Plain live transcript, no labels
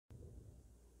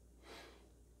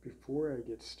Before I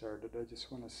get started, I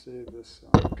just want to say this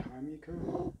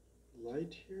Kamika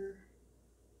light here,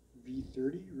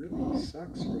 V30, really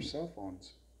sucks for cell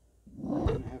phones. I'm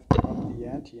going to have to up the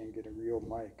ante and get a real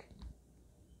mic.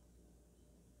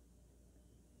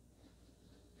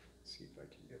 See if I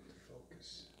can get the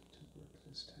focus to work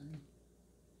this time.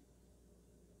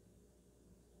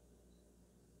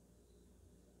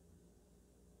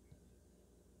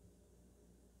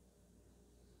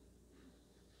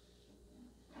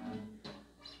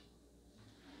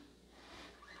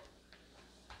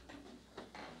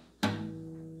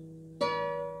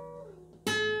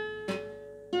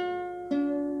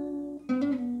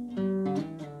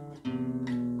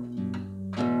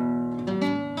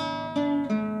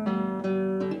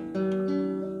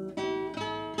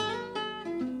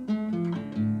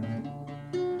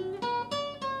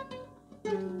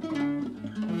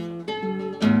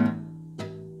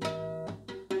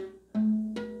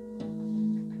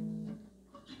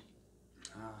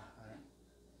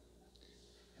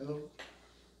 Hello,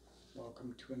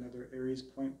 welcome to another Aries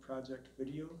Point project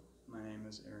video. My name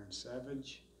is Aaron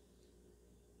Savage,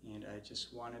 and I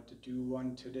just wanted to do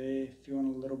one today, feeling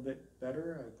a little bit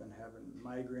better. I've been having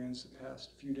migraines the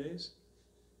past few days.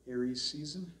 Aries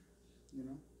season, you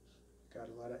know, got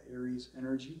a lot of Aries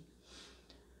energy.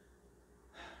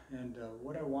 And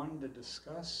what I wanted to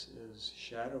discuss is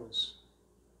shadows.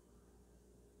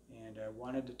 And I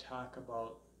wanted to talk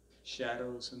about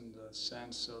shadows in the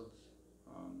sense of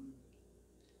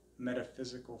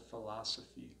metaphysical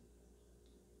philosophy.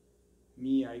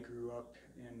 Me, I grew up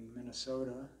in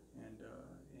Minnesota and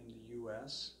in the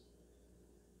US,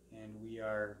 and we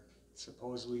are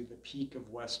supposedly the peak of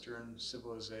Western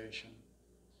civilization.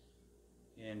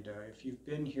 And if you've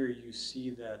been here, you see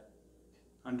that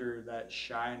under that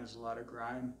shine is a lot of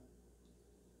grime,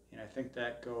 and I think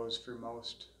that goes for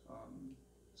most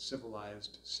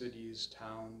civilized cities,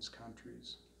 towns,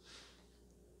 countries.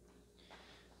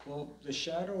 Well, the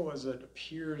shadow as it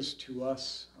appears to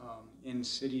us in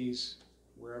cities,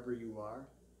 wherever you are,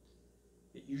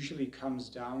 it usually comes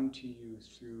down to you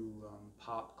through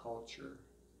pop culture,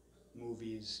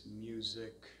 movies,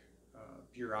 music,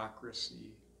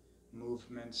 bureaucracy,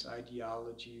 movements,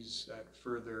 ideologies that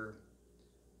further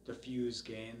diffuse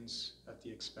gains at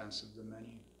the expense of the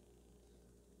many.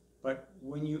 But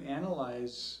when you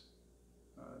analyze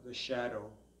the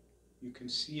shadow, you can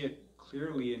see it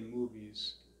clearly in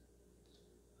movies.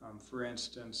 For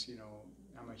instance, you know,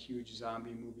 I'm a huge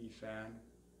zombie movie fan.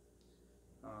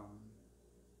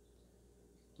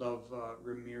 Love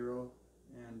Ramiro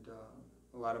and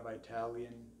a lot of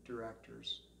Italian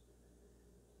directors.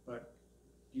 But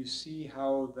you see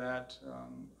how that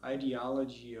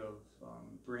ideology of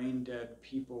brain-dead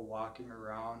people walking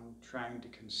around trying to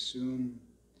consume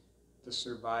the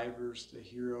survivors, the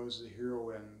heroes, the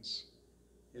heroines,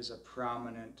 is a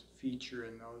prominent feature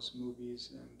in those movies.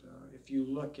 And if you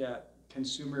look at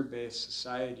consumer-based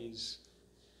societies,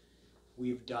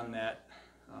 we've done that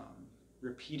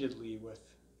repeatedly with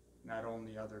not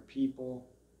only other people,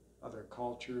 other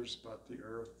cultures, but the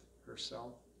earth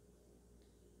herself.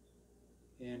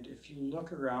 And if you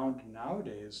look around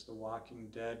nowadays, The Walking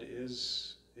Dead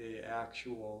is an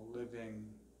actual living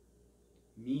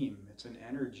meme. It's an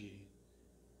energy.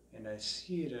 And I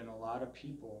see it in a lot of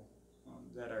people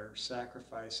that are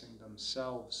sacrificing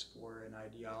themselves for an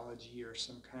ideology or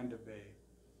some kind of a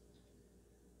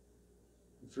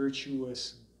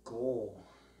virtuous goal.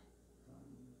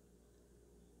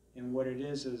 And what it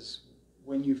is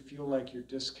when you feel like you're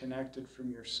disconnected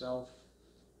from yourself,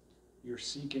 you're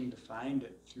seeking to find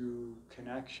it through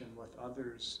connection with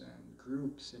others and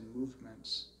groups and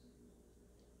movements.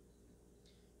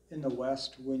 In the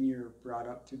West, when you're brought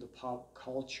up through the pop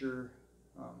culture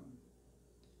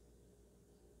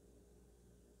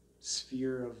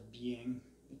sphere of being,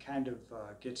 it kind of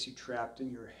gets you trapped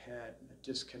in your head. It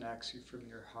disconnects you from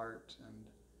your heart. And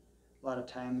a lot of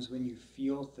times when you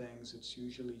feel things, it's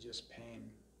usually just pain,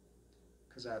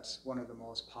 because that's one of the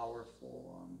most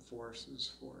powerful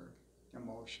forces for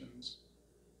emotions.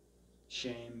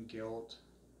 Shame, guilt,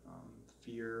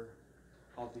 fear,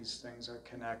 all these things are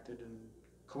connected, and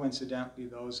coincidentally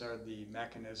those are the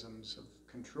mechanisms of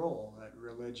control that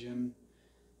religion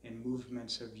and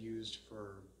movements have used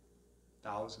for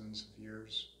thousands of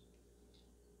years.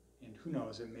 And who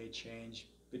knows, it may change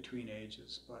between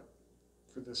ages, but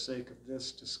for the sake of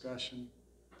this discussion,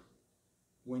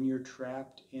 when you're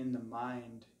trapped in the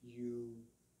mind, you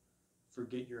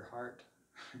forget your heart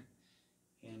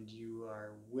and you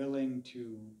are willing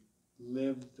to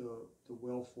live the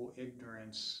willful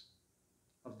ignorance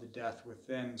of the death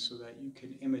within so that you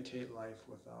can imitate life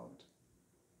without.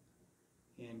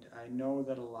 And I know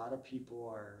that a lot of people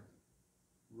are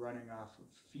running off of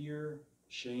fear,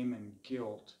 shame, and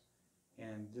guilt,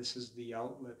 and this is the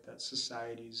outlet that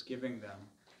society is giving them.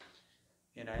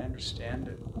 And I understand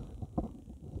it.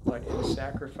 But in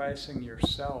sacrificing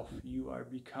yourself, you are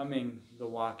becoming the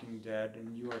walking dead,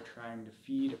 and you are trying to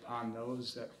feed upon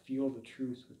those that feel the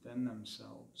truth within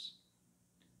themselves,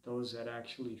 those that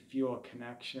actually feel a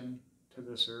connection to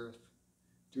this earth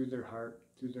through their heart,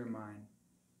 through their mind.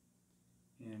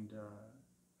 And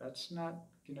that's not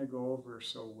going to go over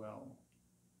so well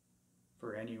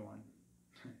for anyone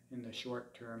in the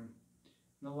short term.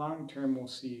 In the long term, we'll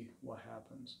see what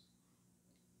happens.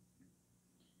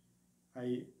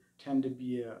 I tend to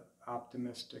be an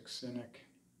optimistic cynic,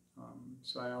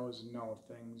 so I always know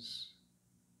things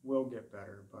will get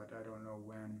better, but I don't know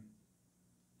when.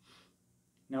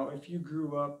 Now, if you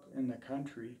grew up in the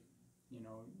country, you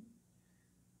know,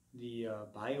 the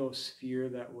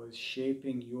biosphere that was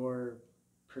shaping your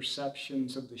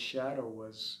perceptions of the shadow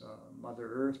was Mother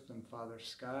Earth and Father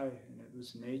Sky, and it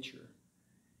was nature.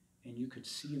 And you could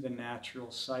see the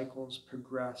natural cycles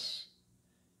progress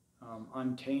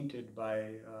untainted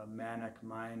by manic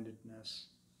mindedness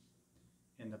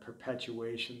and the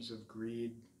perpetuations of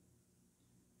greed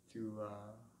through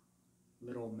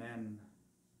little men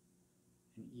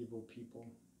and evil people.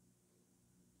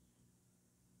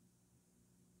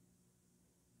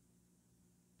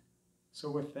 So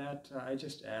with that, I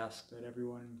just ask that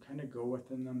everyone kind of go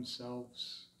within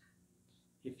themselves.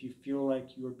 If you feel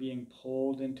like you are being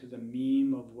pulled into the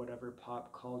meme of whatever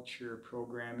pop culture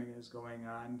programming is going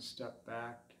on, step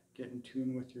back, get in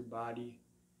tune with your body,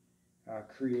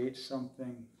 create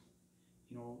something.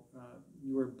 You know,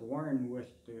 you were born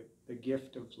with the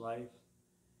gift of life.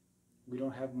 We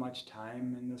don't have much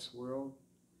time in this world,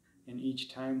 and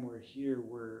each time we're here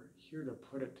to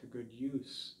put it to good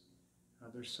use.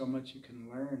 There's so much you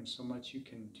can learn, so much you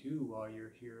can do while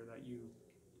you're here that you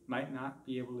might not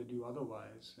be able to do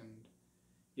otherwise. And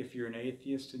if you're an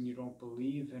atheist and you don't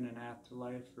believe in an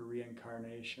afterlife or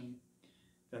reincarnation,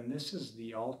 then this is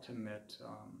the ultimate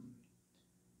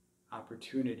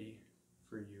opportunity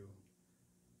for you.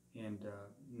 And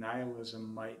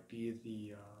nihilism might be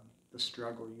the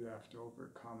struggle you have to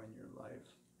overcome in your life.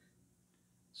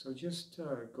 So just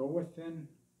go within,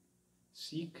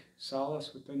 seek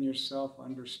solace within yourself,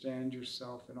 understand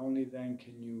yourself, and only then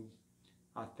can you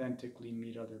authentically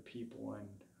meet other people and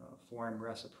form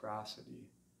reciprocity,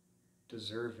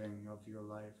 deserving of your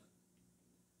life.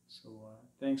 So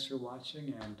thanks for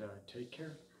watching, and take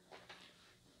care.